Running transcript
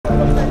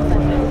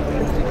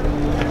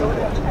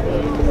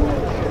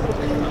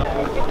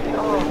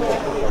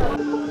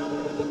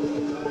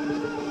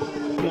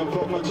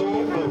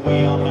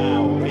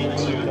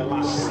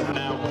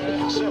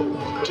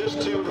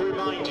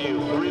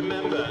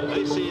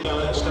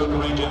Stoke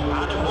Ranger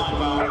and a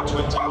 9-bar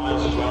 20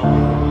 miles as well.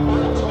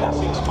 All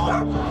 6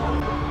 miles.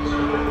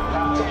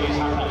 That is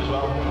happening as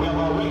well. We have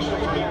our race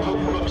referee Paul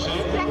Brooks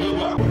here. Here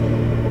we are.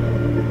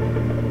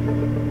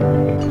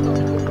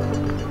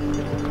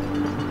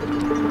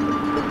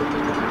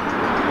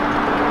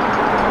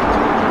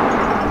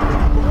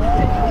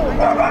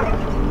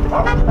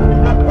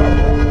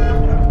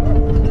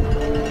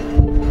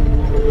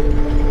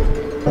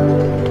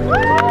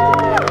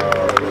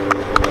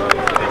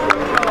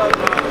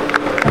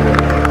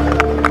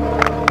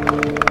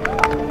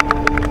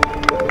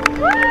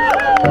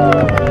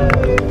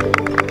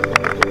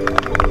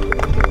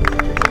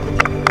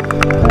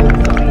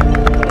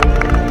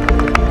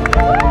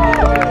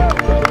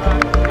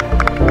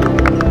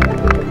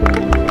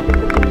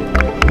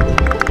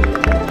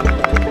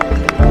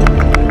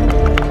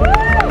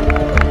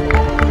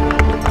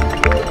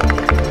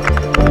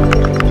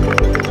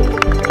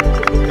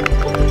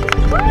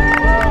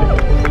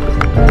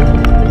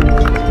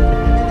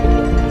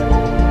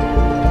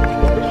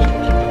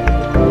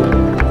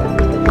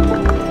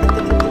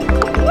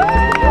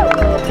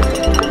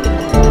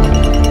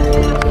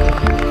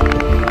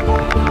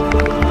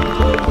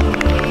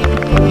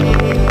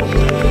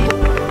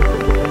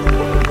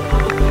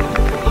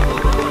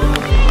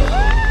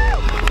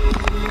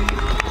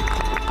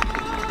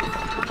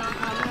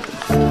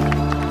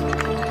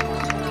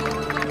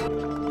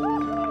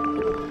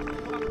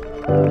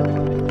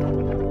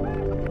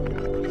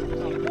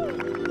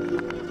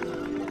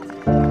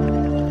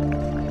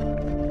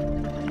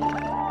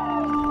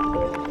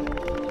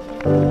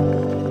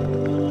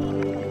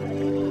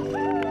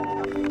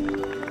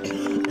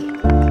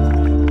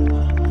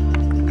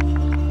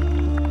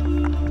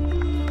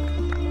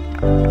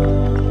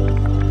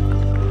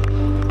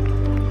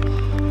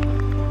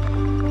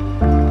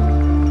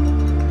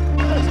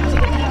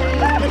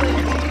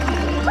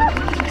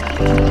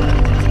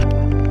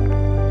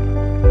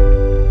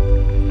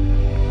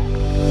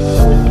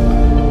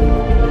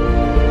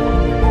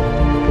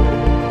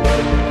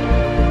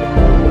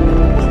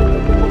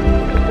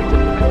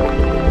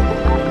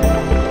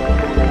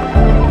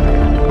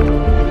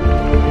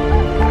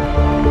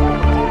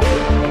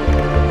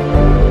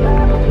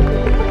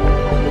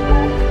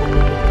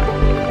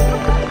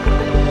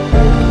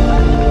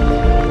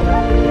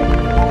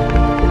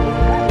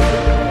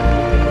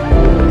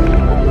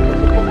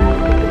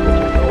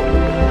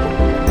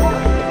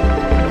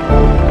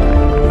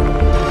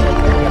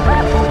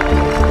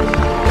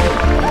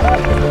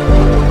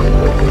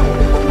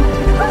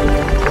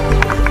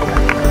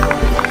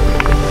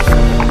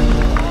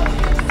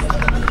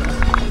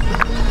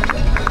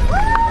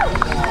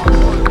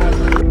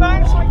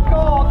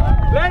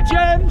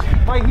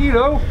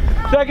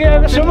 Thank you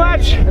ever so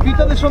much. Have you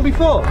done this one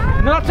before?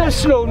 Not a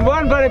sloan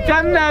one, but I've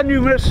done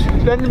numerous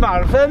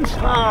marathons.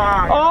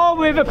 All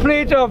with a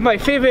plate of my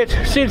favourite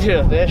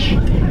Cynthia dish.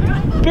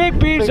 Baked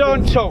beans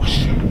on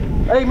toast.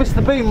 Hey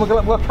Mr Bean,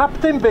 we're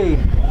Captain Bean.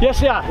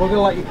 Yes, yeah. We're going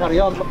to let you carry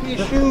on. Look at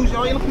your shoes,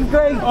 oh, you're looking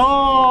great.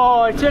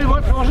 Oh, I tell you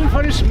what, if it wasn't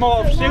for this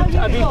small suit,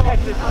 I'd be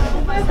petted.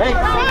 Hey,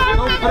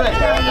 go for it.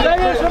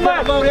 Thank you so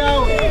much. Go on, go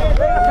on.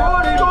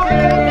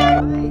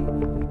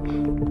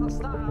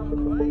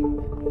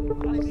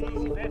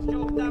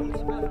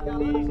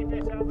 Easy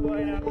bit out of the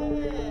way now.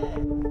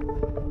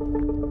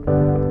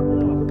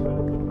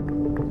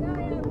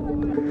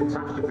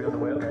 Catastrophe on the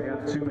way. Okay, you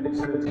have 2 minutes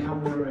 30.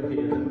 Camera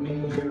here, that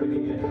means you're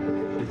here.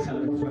 The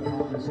television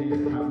partners here,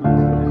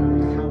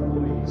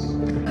 Cowboys.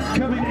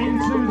 Coming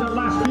into the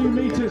last few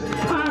metres,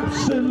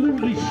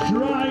 absolutely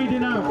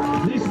striding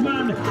out. This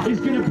man is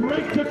going to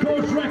break the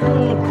course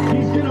record.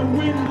 He's going to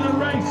win the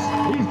race.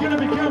 He's going to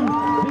become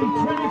the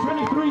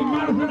 2023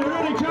 Marathon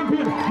Eryri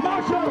champion,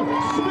 Marshall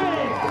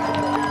Smith.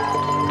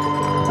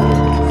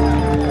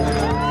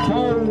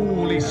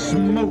 Holy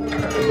smoke,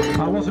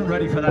 I wasn't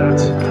ready for that.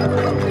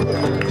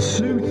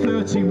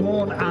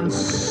 2:31 and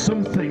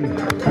something.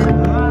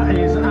 That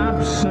is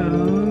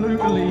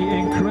absolutely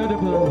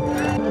incredible.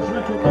 First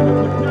record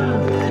for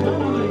Dan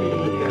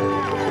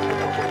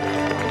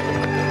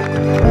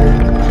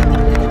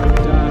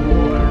Dan,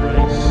 what a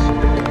race.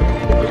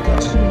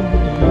 2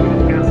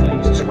 young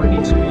athletes,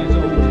 22 years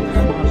old.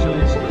 Marshall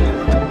is,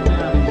 and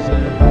Dan is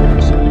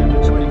certainly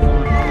under 25.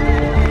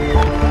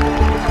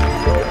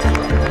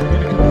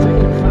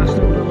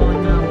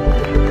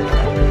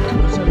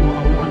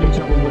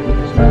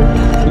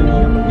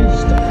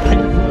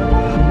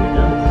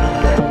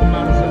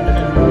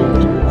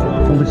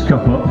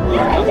 Cup up,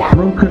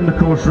 broken the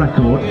course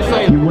record.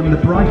 You won the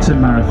Brighton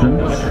Marathon,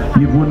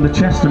 you've won the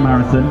Chester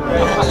Marathon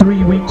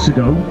 3 weeks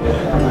ago,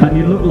 and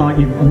you look like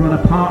you've run a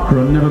park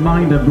run, never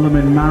mind a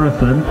blooming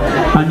marathon,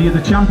 and you're the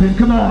champion.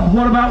 Come on,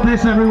 what about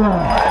this, everyone?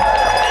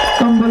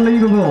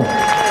 Unbelievable.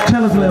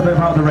 Tell us a little bit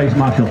about the race,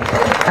 Marshall.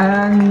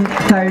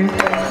 So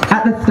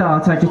at the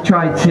start I just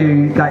tried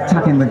to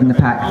tuck in within the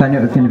pack because I knew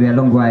it was going to be a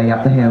long way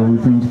up the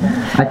hills, and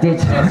I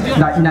did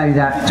know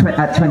that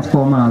at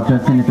 24 miles there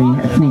was going to be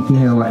a sneaky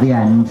hill at the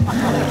end.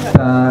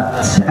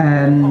 but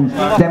then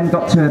we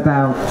got to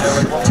about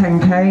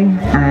 10k,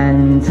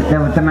 and there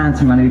was the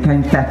mountain runner who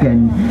came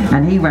second,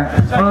 and he went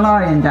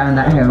flying down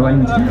that hill,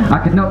 and I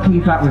could not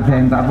keep up with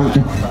him, but I thought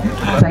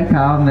just stay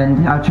calm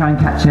and I'll try and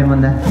catch him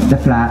on the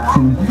flats,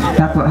 and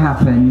that's what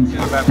happened.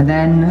 And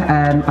then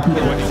I think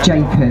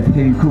Jacob,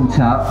 who caught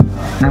up,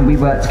 and we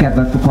worked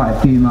together for quite a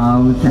few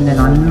miles, and then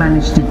I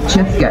managed to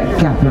just get a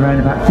gap around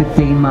about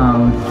 15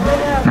 miles.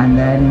 And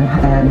then,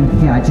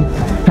 yeah, I just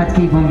had to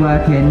keep on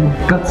working,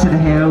 got to the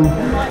hill,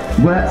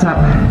 worked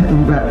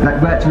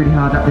really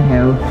hard up the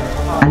hill,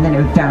 and then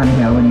it was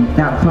downhill, and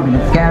that was probably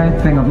the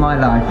scariest thing of my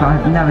life.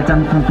 I've never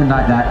done something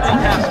like that.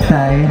 So,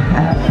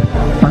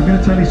 I'm going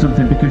to tell you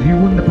something, because you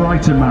won the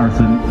Brighton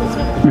Marathon,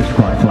 which is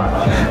quite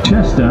flat.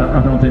 Chester,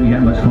 I don't think you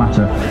get much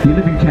flatter. You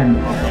live in Kent.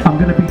 I'm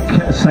going to be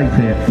safe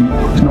here.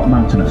 It's not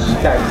mountainous.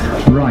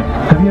 Right.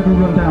 Have you ever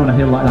run down a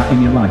hill like that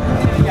in your life?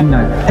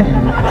 no.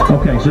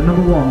 Okay, so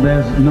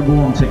there's number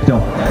one ticked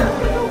off.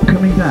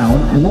 Coming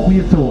down, what were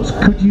your thoughts?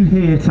 Could you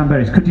hear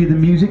Llanberis? Could you hear the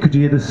music? Could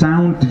you hear the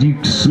sound? Did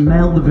you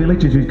smell the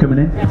village as you were coming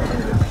in?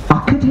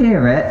 I could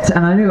hear it,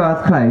 and I knew I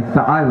was close,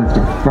 but I was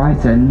just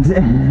frightened. So,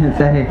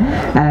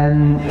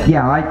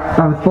 yeah,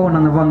 I was born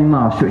on the Ronnie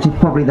Marsh, which is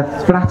probably the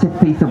flattest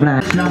piece of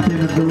land.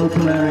 Champion of the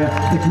local area,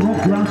 it's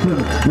Rob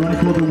Grantham, running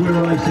for the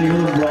Wirral AC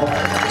Ulland Rob,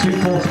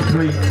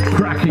 2:43,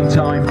 cracking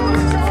time.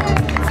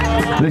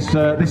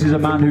 This is a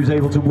man who's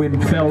able to win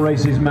fell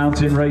races,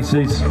 mountain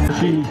races.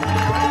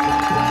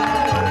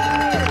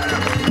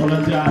 Well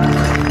done,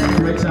 Dan.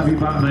 Great to have you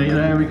back, mate.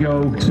 There we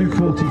go.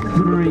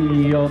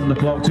 2:43 on the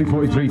clock.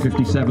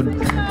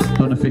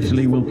 2:43.57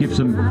 unofficially. We'll give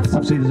some.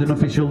 Obviously, there's an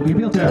official. You'll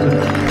be able to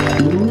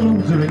have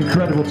loads of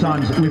incredible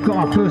times. We've got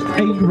our first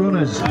 8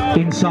 runners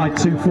inside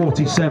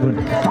 2:47.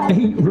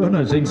 8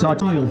 runners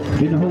inside mile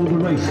in the whole of the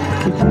race.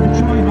 It's from the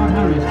Try Mike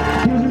Harriers.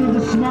 Give us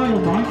another smile,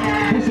 Mike.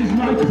 This is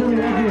Michael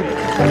Everett.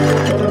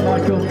 Well done,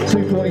 Michael.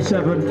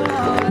 2:47.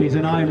 He's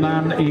an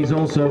Ironman. He's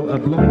also a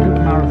bloody good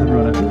marathon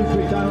runner.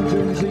 2:3 down,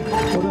 Jonesy.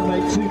 Well done,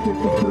 mate.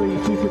 2:53,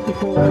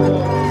 2:54.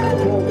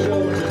 Paul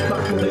Jones has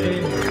battled it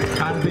in,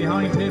 and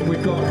behind him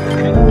we've got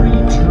Henry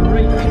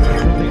Drake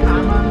from the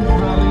Amman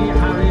Valley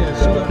Harriers.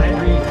 So that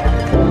Henry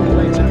all the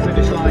way to the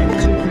finish line.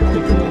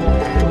 2:54.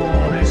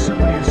 Oh, there's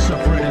somebody who's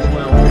suffering as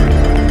well.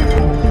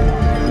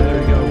 There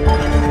we go.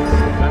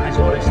 That is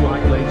what it's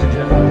like, ladies and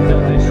gentlemen,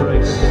 at this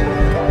race.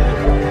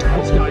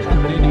 This guy's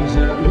coming in. He's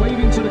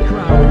waving to the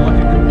crowd like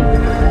a goon,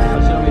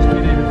 as though he's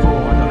been here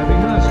before. I don't know if he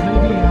has.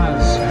 Maybe he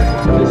has.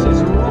 But this is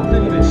Rob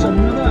Davis,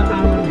 another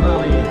Amman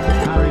Valley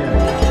Harrier.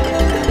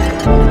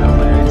 Down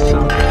there in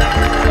South.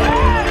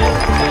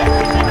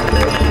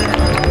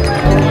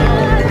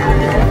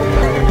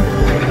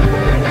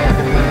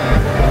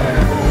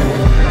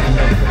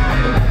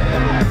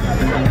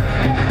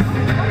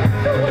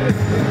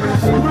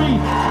 Three,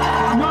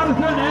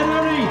 Marathon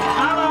Eryri,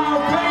 Alao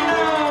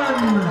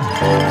Bainan!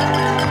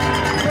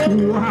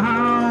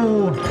 Wow!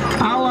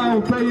 Alao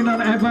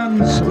Bainan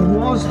Evans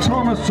was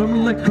Thomas from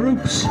Le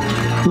Groups.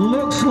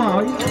 Looks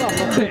like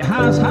it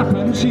has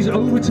happened. She's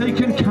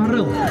overtaken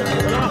Carol.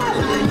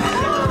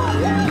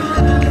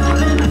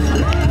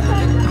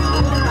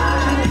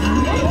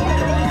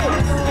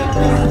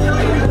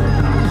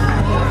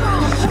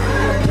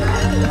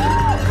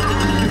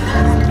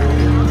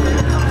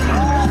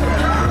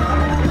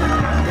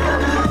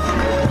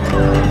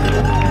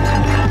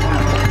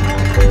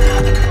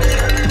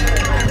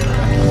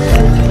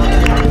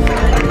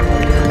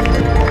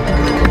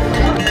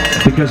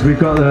 Because we've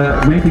got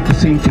maybe to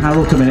see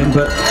Carol coming in,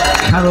 but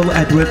Carol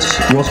Edwards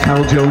was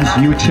Carol Jones.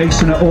 You were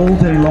chasing her all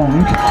day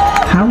long.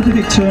 How did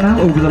it turn out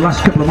over the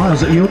last couple of miles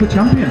that you're the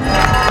champion?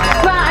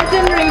 Well, I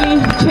didn't really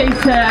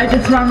chase her, I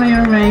just ran my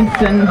own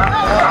race, and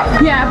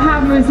yeah,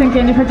 part of me was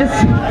thinking if I just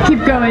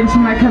keep going she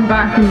might come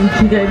back, and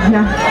she did,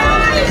 yeah.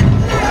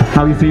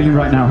 How are you feeling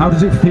right now? How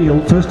does it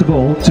feel, first of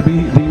all, to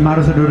be the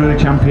Marathon Eryri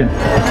champion?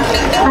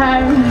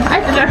 I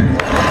don't know,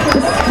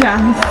 just, yeah,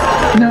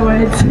 no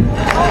words.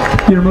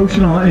 You're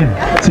emotional, aren't you?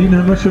 Ti'n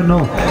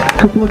emotional.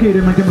 Cwpl o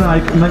geiriau mewn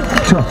Gymraeg,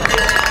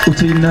 wyt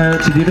ti'n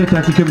di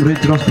redeg i Gymru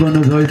dros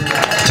blynyddoedd,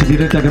 ti di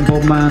redeg yn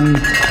bob man,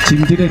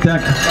 ti'n di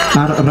redeg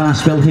ar ras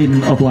fel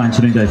hyn o blaen,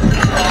 swn i'n dweud?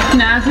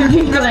 Na, dwi'n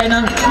rhywbeth fel hyn,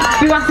 ond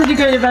fi wastad wedi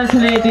gwylio fel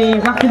teledu,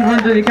 wastad wedi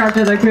bod i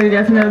gadael o'r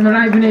gwylio, so mae'n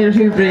rhaid i wneud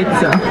rhywbryd,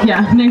 so, ia,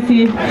 wnes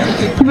i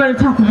bod y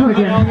top y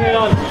podium.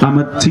 A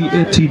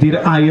ti di'r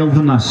ail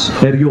ddynas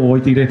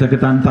erioed i redeg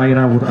y dan 2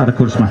 awr ar y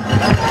cwrs yma?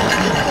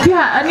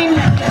 Ia, o'n i'n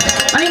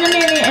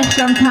nearly eich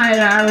am 2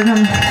 awr,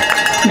 ond,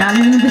 ia, o'n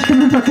i'n ddysgu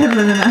mewn bod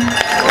cyflwydd yna.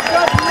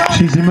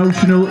 She's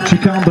emotional, she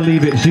can't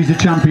believe it, she's a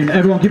champion.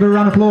 Everyone give a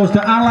round of applause to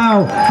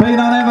Alao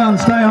Bainan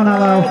Evans. Stay on,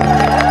 Alao.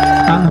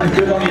 And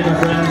good on you, my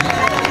friends.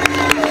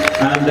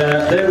 And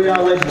there we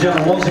are, ladies and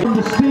gentlemen, once again,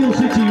 the Steel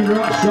City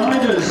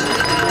Riders,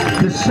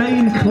 the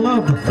same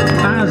club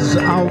as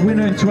our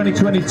winner in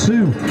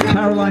 2022,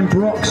 Caroline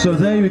Brock. So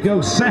there we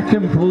go,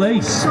 second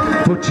place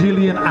for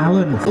Gillian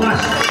Allen.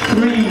 Last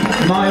 3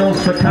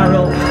 miles for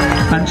Carol,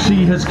 and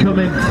she has come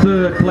in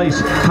 3rd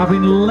place,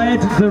 having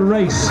led the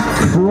race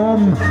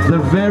from the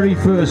very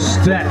first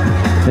step.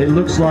 It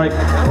looks like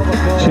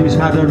she's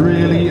had a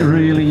really,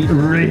 really,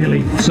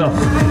 really tough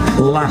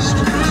last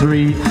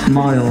 3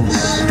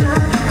 miles.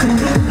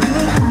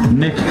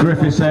 Nick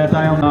Griffiths there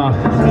down.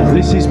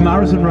 This is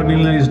marathon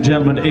running, ladies and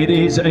gentlemen. It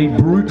is a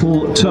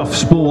brutal, tough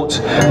sport,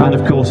 and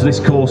of course this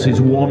course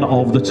is one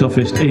of the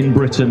toughest in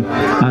Britain,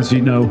 as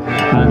you know.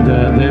 And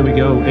there we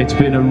go. It's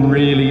been a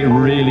really,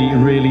 really,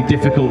 really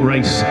difficult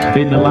race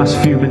in the last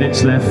few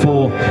minutes there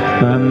for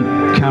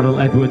Carol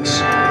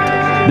Edwards.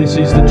 This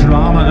is the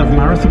drama of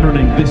marathon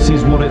running. This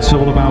is what it's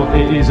all about.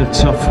 It is a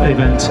tough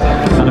event,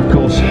 and of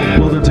course,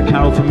 well done to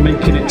Carol for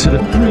making it to the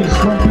 3.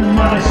 Scrumpy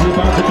Maris is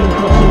about to go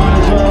across the line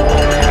as well.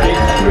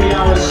 3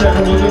 hours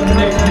 7. Well done,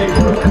 Nick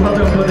Brooke. Well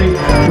done, buddy.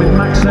 With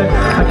Max there. I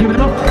give it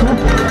up.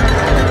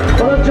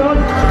 Well done, John.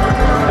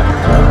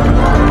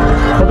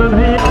 Well done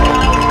here.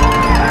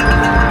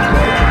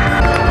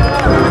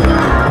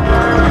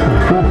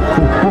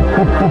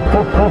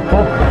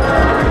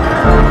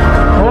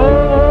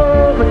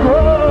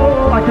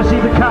 Oh, I can see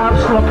the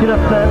calves locking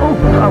up there. Oh,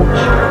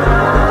 ouch.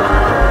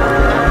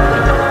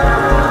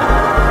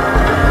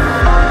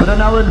 Well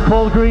done, Alan,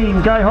 Paul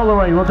Green, Guy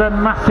Holloway. Well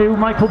done, Matthew,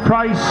 Michael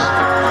Price.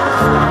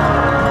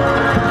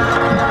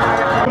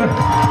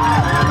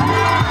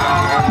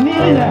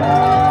 Nearly there.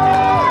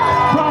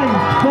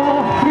 5,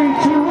 4, 3,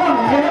 2,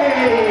 1.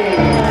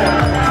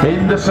 Yay!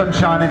 In the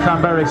sunshine in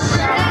Llanberis.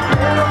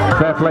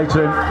 Fair play to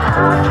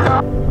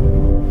him.